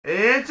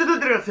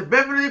ragazzi e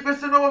benvenuti in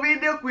questo nuovo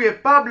video. Qui è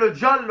Pablo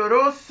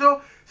Giallorosso.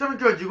 Siamo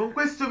qui oggi con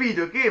questo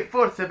video che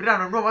forse aprirà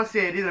una nuova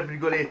serie, tra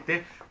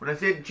virgolette. Una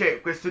serie,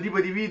 cioè questo tipo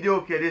di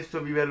video che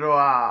adesso vi verrò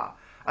a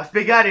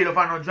spiegare. Lo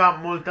fanno già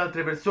molte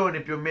altre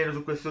persone più o meno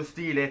su questo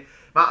stile,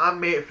 ma a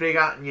me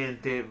frega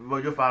niente,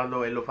 voglio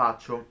farlo e lo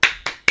faccio.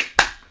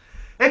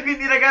 E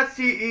quindi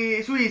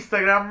ragazzi, su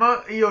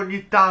Instagram io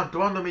ogni tanto,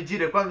 quando mi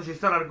giro e quando ci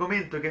sta un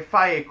argomento che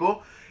fa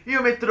eco,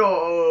 io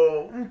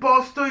metterò un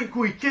post in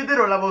cui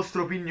chiederò la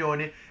vostra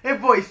opinione e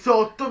voi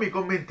sotto mi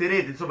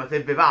commenterete, insomma,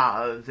 se ve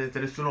va, senza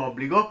nessun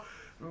obbligo,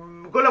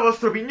 con la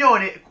vostra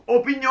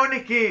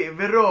opinione che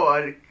verrò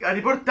a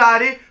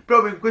riportare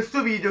proprio in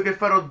questo video che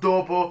farò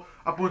dopo,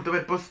 appunto,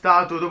 aver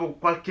postato, dopo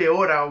qualche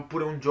ora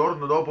oppure un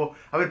giorno dopo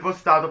aver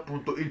postato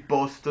appunto il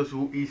post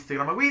su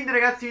Instagram. Quindi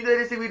ragazzi, mi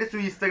dovete seguire su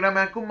Instagram, è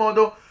anche un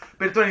modo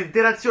per trovare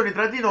interazione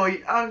tra di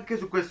noi anche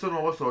su questo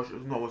nuovo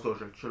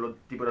social, ce l'ho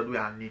tipo da 2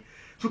 anni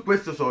su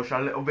questo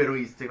social, ovvero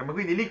Instagram.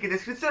 Quindi link in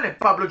descrizione,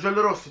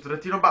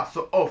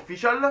 pablogiallorosso_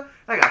 official.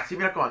 Ragazzi,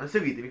 mi raccomando,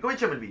 seguitemi.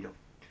 Cominciamo il video.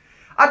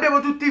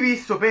 Abbiamo tutti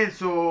visto,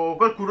 penso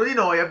qualcuno di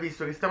noi ha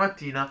visto che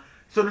stamattina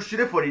sono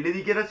uscite fuori le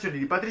dichiarazioni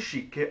di Patrik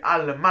Schick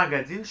al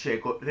magazine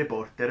ceco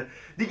Reporter.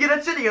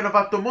 Dichiarazioni che hanno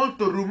fatto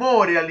molto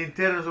rumore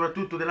all'interno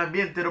soprattutto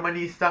dell'ambiente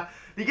romanista.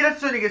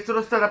 Dichiarazioni che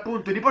sono state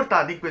appunto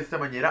riportate in questa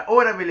maniera.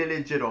 Ora ve le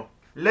leggerò.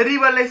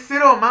 L'arrivo all'S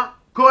Roma?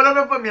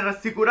 Kolarov mi ha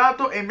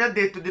rassicurato e mi ha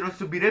detto di non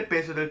subire il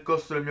peso del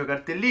costo del mio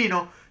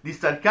cartellino, di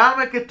star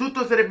calmo e che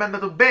tutto sarebbe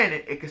andato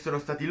bene e che sono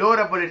stati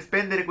loro a voler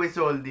spendere quei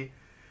soldi.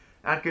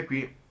 Anche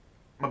qui,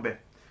 vabbè.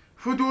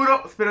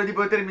 Futuro, spero di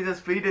potermi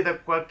trasferire da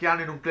qualche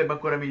anno in un club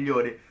ancora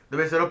migliore,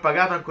 dove sarò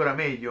pagato ancora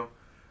meglio.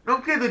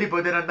 Non credo di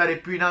poter andare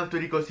più in alto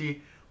di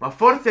così, ma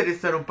forse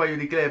restare un paio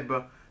di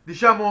club.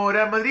 Diciamo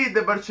Real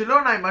Madrid,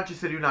 Barcellona e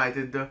Manchester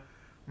United.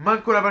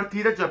 Manco una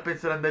partita già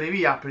pensa ad andare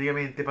via,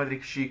 praticamente,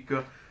 Patrik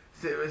Schick.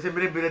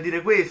 Sembrerebbe da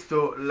dire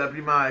questo, la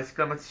prima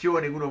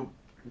esclamazione che uno,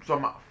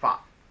 insomma,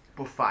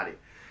 può fare.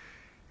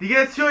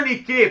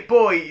 Dichiarazioni che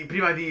poi,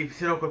 prima di,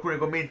 se no qualcuno nei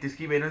commenti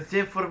scrive non si è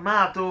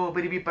informato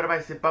per i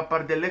pipparapais e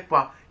pappardelle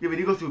qua, io vi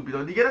dico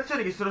subito,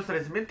 dichiarazioni che sono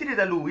state smentite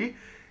da lui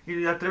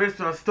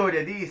attraverso una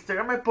storia di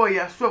Instagram e poi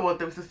a sua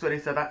volta questa storia è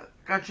stata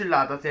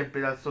cancellata sempre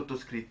dal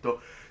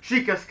sottoscritto.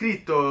 Schick ha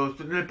scritto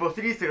nel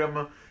post di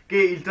Instagram che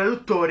il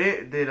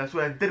traduttore della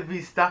sua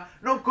intervista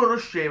non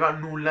conosceva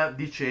nulla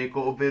di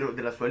ceco, ovvero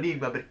della sua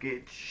lingua,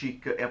 perché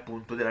Schick è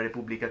appunto della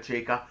Repubblica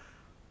Ceca.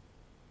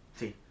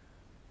 Sì,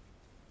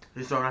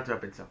 ci sto un attimo a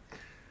pensare.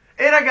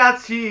 E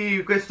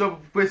ragazzi,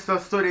 questa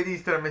storia di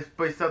Instagram è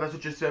poi stata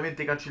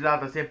successivamente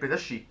cancellata sempre da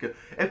Schick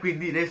e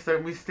quindi resta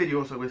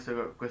misteriosa questa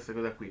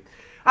cosa qui.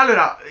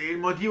 Allora, il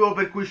motivo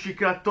per cui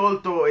Schick l'ha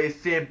tolto è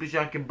semplice,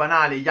 anche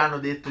banale. Gli hanno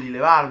detto di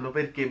levarlo,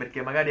 perché?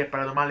 Perché magari ha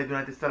parlato male di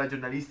una testata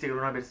giornalistica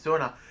con una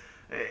persona,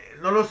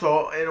 non lo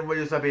so e non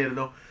voglio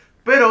saperlo.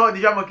 Però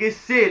diciamo che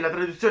se la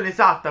traduzione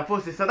esatta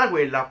fosse stata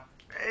quella,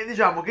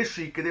 diciamo che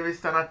Schick deve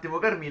stare un attimo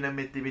carmina e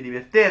mettere i piedi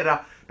per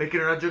terra, perché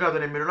non ha giocato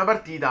nemmeno una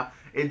partita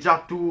e già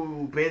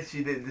tu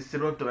pensi di essere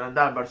pronto per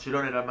andare al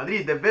Barcellona e al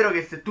Madrid. È vero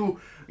che se tu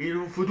in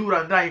un futuro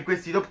andrai in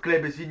questi top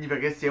club significa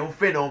che sei un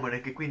fenomeno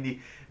e che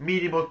quindi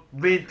minimo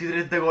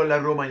 20-30 gol a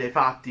Roma li hai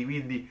fatti,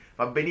 quindi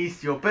va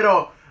benissimo.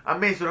 Però a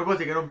me sono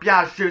cose che non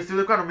piace, cioè queste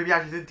cose qua non mi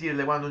piace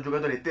sentirle quando un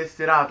giocatore è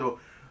tesserato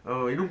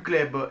in un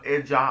club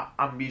e già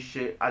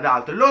ambisce ad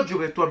altro. È logico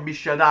che tu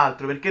ambisci ad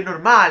altro, perché è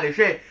normale,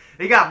 cioè,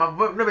 raga, ma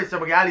noi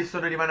pensiamo che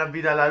Alisson rimane a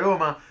vita alla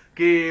Roma,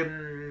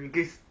 che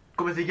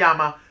come si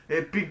chiama,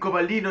 Pinco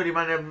Pallino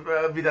rimane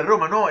a vita a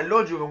Roma? No, è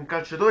logico che un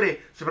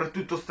calciatore,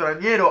 soprattutto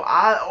straniero,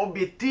 ha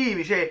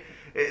obiettivi, cioè,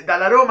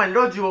 dalla Roma è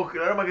logico che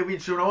la Roma che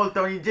vince una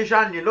volta ogni 10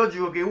 anni, è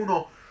logico che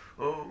uno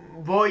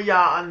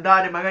voglia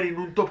andare magari in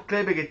un top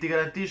club che ti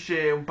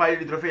garantisce un paio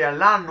di trofei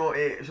all'anno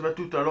e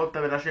soprattutto la lotta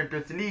per la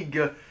Champions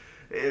League.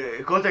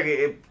 Cosa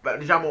che,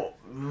 diciamo,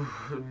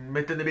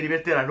 mettendo i piedi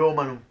per terra,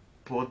 Roma non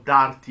può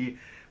darti.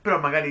 Però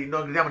magari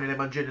non crediamo nelle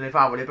magie e nelle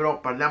favole,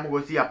 però parliamo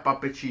così a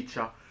pappa e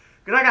ciccia.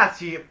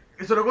 Ragazzi,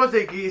 sono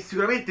cose che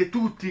sicuramente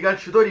tutti i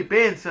calciatori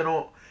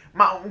pensano,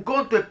 ma un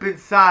conto è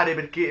pensare,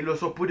 perché lo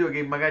so pure io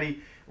che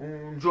magari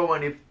un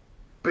giovane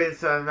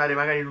pensa ad andare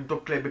magari in un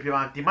top club più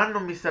avanti, ma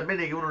non mi sta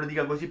bene che uno lo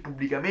dica così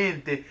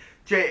pubblicamente.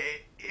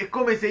 Cioè, è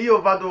come se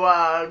io vado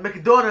al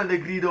McDonald's e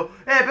grido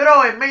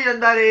però è meglio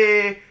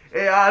andare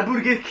al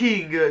Burger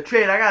King.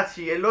 Cioè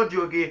ragazzi, è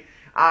logico che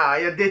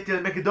agli addetti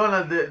del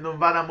McDonald's non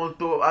vada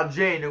molto a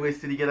genio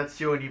queste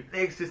dichiarazioni.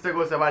 E stessa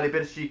cosa vale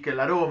per Schick e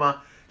la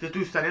Roma. Cioè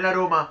tu stai nella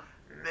Roma,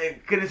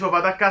 che ne so,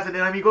 vado a casa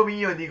dell'amico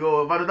mio e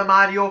dico, vado da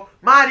Mario,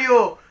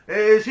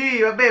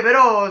 sì vabbè,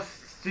 però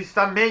si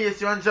sta meglio e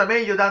si mangia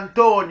meglio da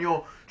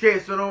Antonio. Cioè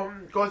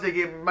sono cose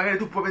che magari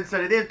tu puoi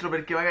pensare dentro,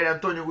 perché magari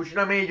Antonio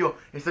cucina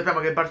meglio e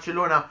sappiamo che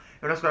Barcellona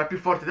è una squadra più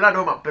forte della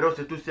Roma. Però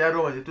se tu stai a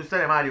Roma, se tu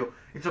stai da Mario,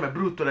 insomma è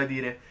brutto da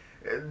dire.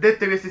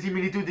 Dette queste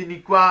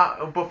similitudini qua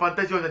un po'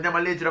 fantasiose, andiamo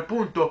a leggere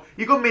appunto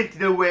i commenti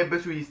del web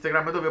su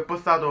Instagram, dove ho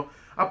postato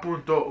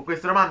appunto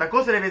questa domanda: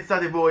 cosa ne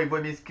pensate voi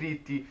miei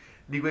iscritti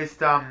di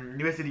queste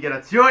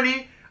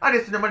dichiarazioni?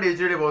 Adesso andiamo a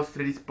leggere le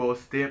vostre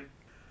risposte.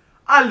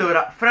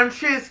 Allora,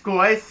 Francesco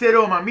AS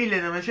Roma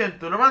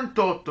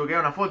 1998, che è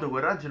una foto con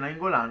Raggio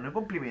Nainggolan,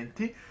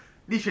 complimenti,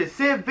 dice: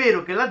 se è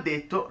vero che l'ha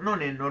detto,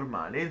 non è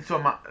normale.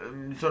 Insomma,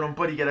 sono un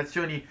po'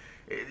 dichiarazioni,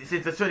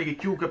 sensazioni che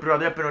chiunque ha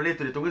provato, appena ho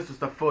letto, ha detto: questo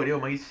sta fuori, oh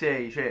ma chi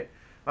sei? Cioè,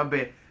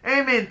 vabbè.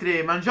 E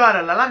mentre Mangiare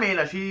alla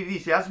lamela ci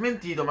dice: ha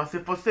smentito, ma se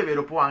fosse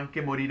vero può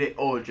anche morire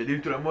oggi.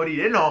 Addirittura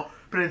morire no,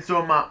 però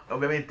insomma,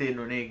 ovviamente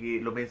non è che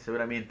lo pensa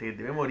veramente che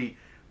deve morire,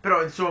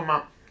 però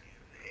insomma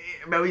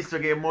abbiamo visto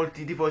che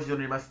molti tifosi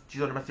ci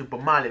sono rimasti un po'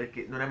 male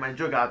perché non è mai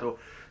giocato,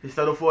 è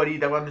stato fuori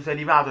da quando sei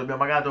arrivato, abbiamo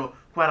pagato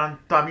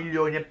 40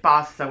 milioni e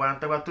passa,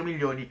 44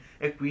 milioni,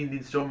 e quindi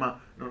insomma,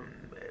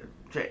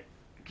 cioè,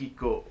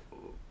 Chicco.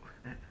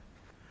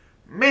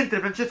 Mentre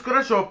Francesco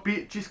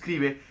Racioppi ci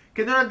scrive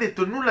che non ha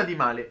detto nulla di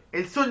male, è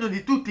il sogno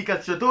di tutti i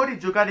calciatori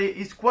giocare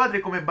in squadre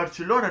come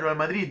Barcellona e Real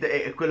Madrid,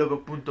 è quello che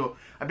appunto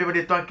abbiamo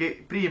detto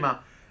anche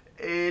prima.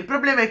 Il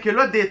problema è che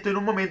lo ha detto in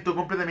un momento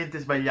completamente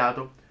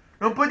sbagliato.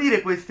 Non puoi dire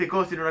queste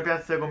cose in una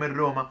piazza come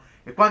Roma,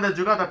 e quando ha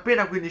giocato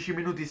appena 15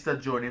 minuti in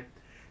stagione.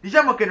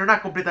 Diciamo che non ha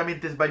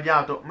completamente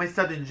sbagliato, ma è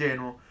stato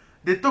ingenuo.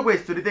 Detto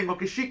questo, ritengo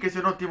che Schick sia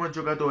un ottimo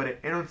giocatore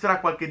e non sarà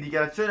qualche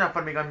dichiarazione a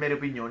farmi cambiare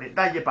opinione.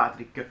 Dagli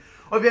Patrick.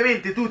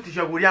 Ovviamente tutti ci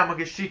auguriamo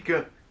che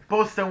Schick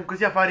possa comunque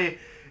sia fare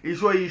i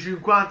suoi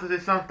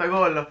 50-60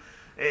 gol.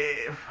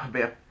 E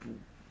vabbè,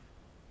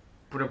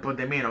 pure un po'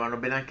 di meno, vanno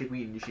bene anche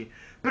 15.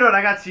 Però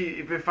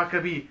ragazzi, per far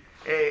capire,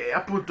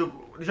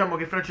 appunto, diciamo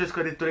che Francesco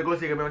ha detto le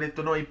cose che abbiamo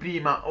detto noi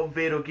prima,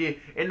 ovvero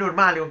che è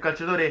normale che un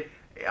calciatore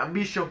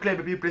ambisce un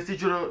club più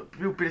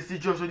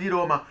prestigioso di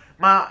Roma,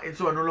 ma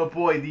insomma non lo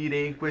puoi dire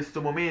in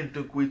questo momento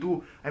in cui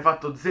tu hai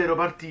fatto 0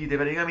 partite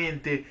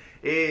praticamente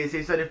e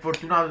sei stato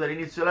infortunato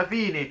dall'inizio alla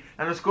fine.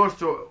 L'anno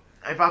scorso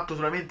hai fatto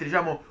solamente,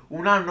 diciamo,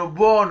 un anno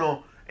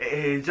buono,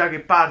 e già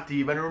che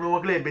parti, vai in un nuovo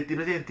club e ti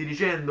presenti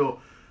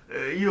dicendo: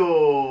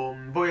 io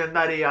voglio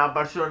andare a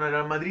Barcellona e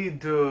Real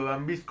Madrid,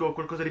 ambisco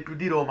qualcosa di più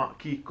di Roma.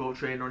 Chicco,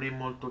 cioè non è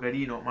molto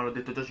carino, ma l'ho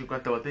detto già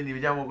 50 volte, quindi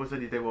vediamo cosa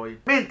dite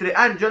voi. Mentre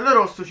Angelo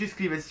Rosso ci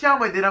scrive: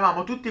 siamo ed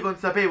eravamo tutti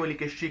consapevoli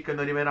che Schick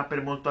non rimarrà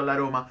per molto alla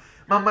Roma,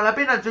 ma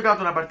malapena ha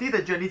giocato una partita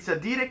e già inizia a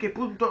dire che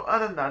punto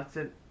ad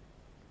andarsene.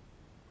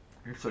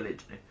 Non so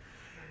leggere.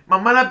 Ma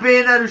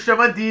malapena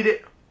riusciamo a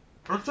dire...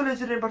 Non so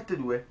leggere in parte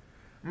 2.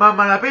 Ma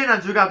malapena ha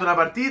giocato una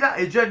partita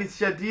e già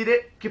inizia a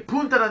dire che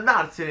punta ad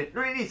andarsene.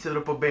 Non inizia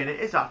troppo bene.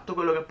 Esatto,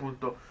 quello che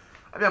appunto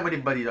abbiamo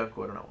ribadito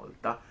ancora una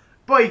volta.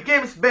 Poi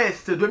Games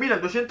Best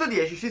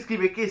 2210 ci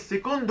scrive che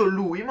secondo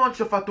lui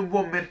Monchi ha fatto un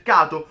buon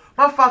mercato,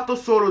 ma ha fatto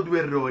solo 2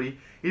 errori.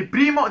 Il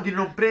primo di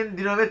non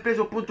aver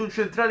preso appunto un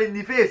centrale in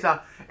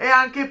difesa, e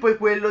anche poi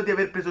quello di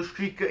aver preso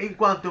Schick in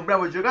quanto è un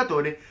bravo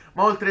giocatore,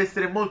 ma oltre ad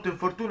essere molto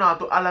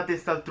infortunato ha la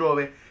testa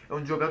altrove. È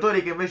un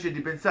giocatore che invece di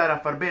pensare a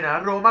far bene a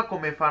Roma,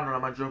 come fanno la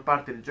maggior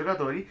parte dei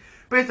giocatori,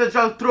 pensa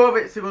già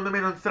altrove. Secondo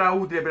me non sarà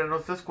utile per la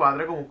nostra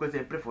squadra, comunque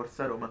sempre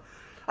forza Roma.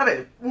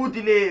 Vabbè,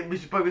 utile,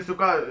 poi questo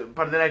qua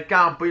parlerà il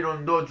campo, io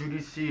non do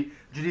giudizi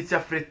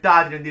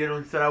affrettati nel dire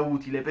non sarà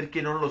utile,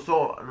 perché non lo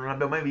so, non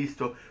l'abbiamo mai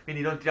visto,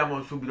 quindi non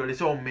tiriamo subito le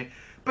somme.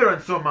 Però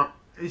insomma,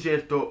 di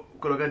certo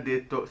quello che ha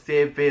detto,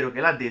 se è vero che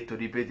l'ha detto,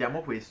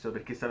 ripetiamo questo,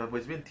 perché è stata poi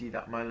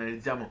smentita, ma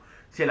analizziamo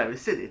se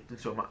l'avesse detto,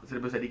 insomma,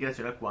 sarebbe stata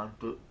dichiarazione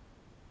alquanto.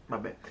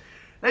 Vabbè.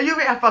 La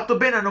Juve ha fatto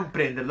bene a non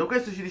prenderlo,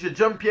 questo ci dice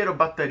Giampiero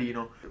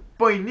Battarino.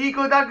 Poi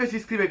Nicodag si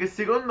scrive che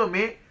secondo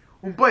me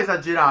un po'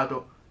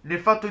 esagerato nel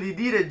fatto di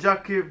dire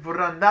già che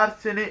vorrà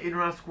andarsene in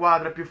una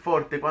squadra più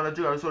forte quando ha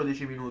giocato solo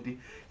 10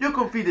 minuti. Io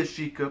confido in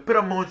Schick,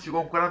 però Monchi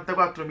con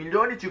 44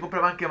 milioni ci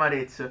comprava anche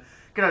Marez,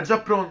 che era già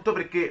pronto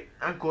perché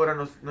ancora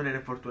non era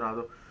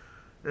infortunato.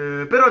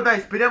 Però dai,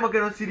 speriamo che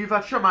non si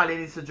rifaccia male e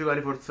inizi a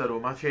giocare Forza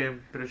Roma.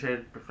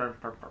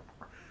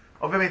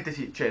 Ovviamente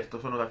sì, certo,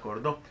 sono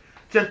d'accordo.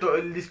 Certo,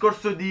 il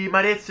discorso di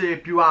Marez è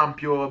più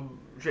ampio,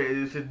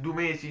 cioè se 2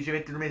 mesi, ci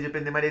metti 2 mesi e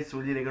prende Marez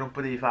vuol dire che non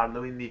potevi farlo,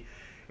 quindi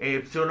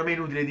secondo me è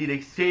inutile dire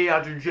che se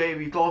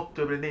aggiungevi tot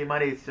e prendevi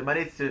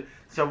Marez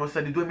siamo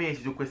stati 2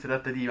 mesi su questa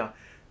trattativa,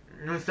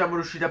 non siamo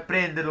riusciti a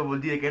prenderlo, vuol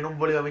dire che non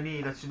voleva venire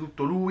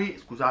innanzitutto lui,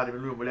 scusatemi,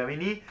 lui non voleva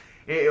venire,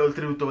 e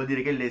oltretutto vuol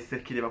dire che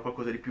l'Ester chiedeva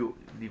qualcosa di più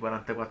di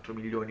 44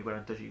 milioni,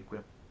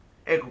 45,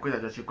 e con questa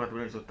già 50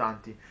 milioni sono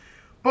tanti.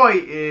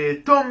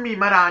 Poi Tommy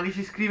Marani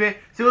ci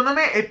scrive: secondo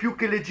me è più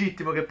che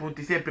legittimo che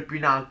punti sempre più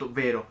in alto,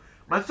 vero,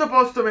 ma al suo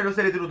posto me lo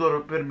sarei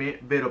tenuto per me,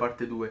 vero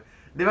parte 2.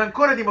 Deve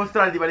ancora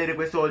dimostrare di valere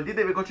quei soldi e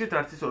deve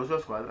concentrarsi solo sulla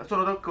squadra.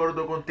 Sono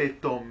d'accordo con te,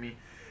 Tommy.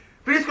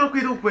 Finiscono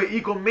qui dunque i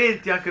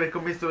commenti, anche perché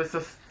ho messo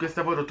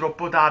questa foto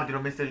troppo tardi,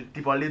 l'ho messa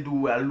tipo alle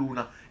 2,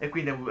 all'1, e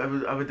quindi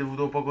avete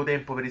avuto poco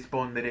tempo per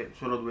rispondere,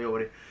 solo 2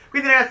 ore.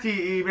 Quindi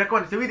ragazzi, mi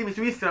raccomando, seguitemi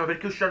su Instagram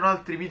perché usciranno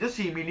altri video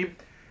simili,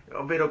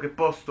 ovvero che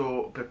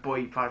posto per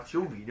poi farci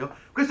un video.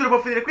 Questo lo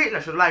può finire qui,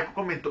 lasciate un like, un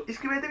commento,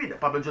 iscrivetevi. Da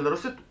Pablo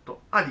Giallorosso è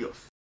tutto,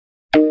 adios.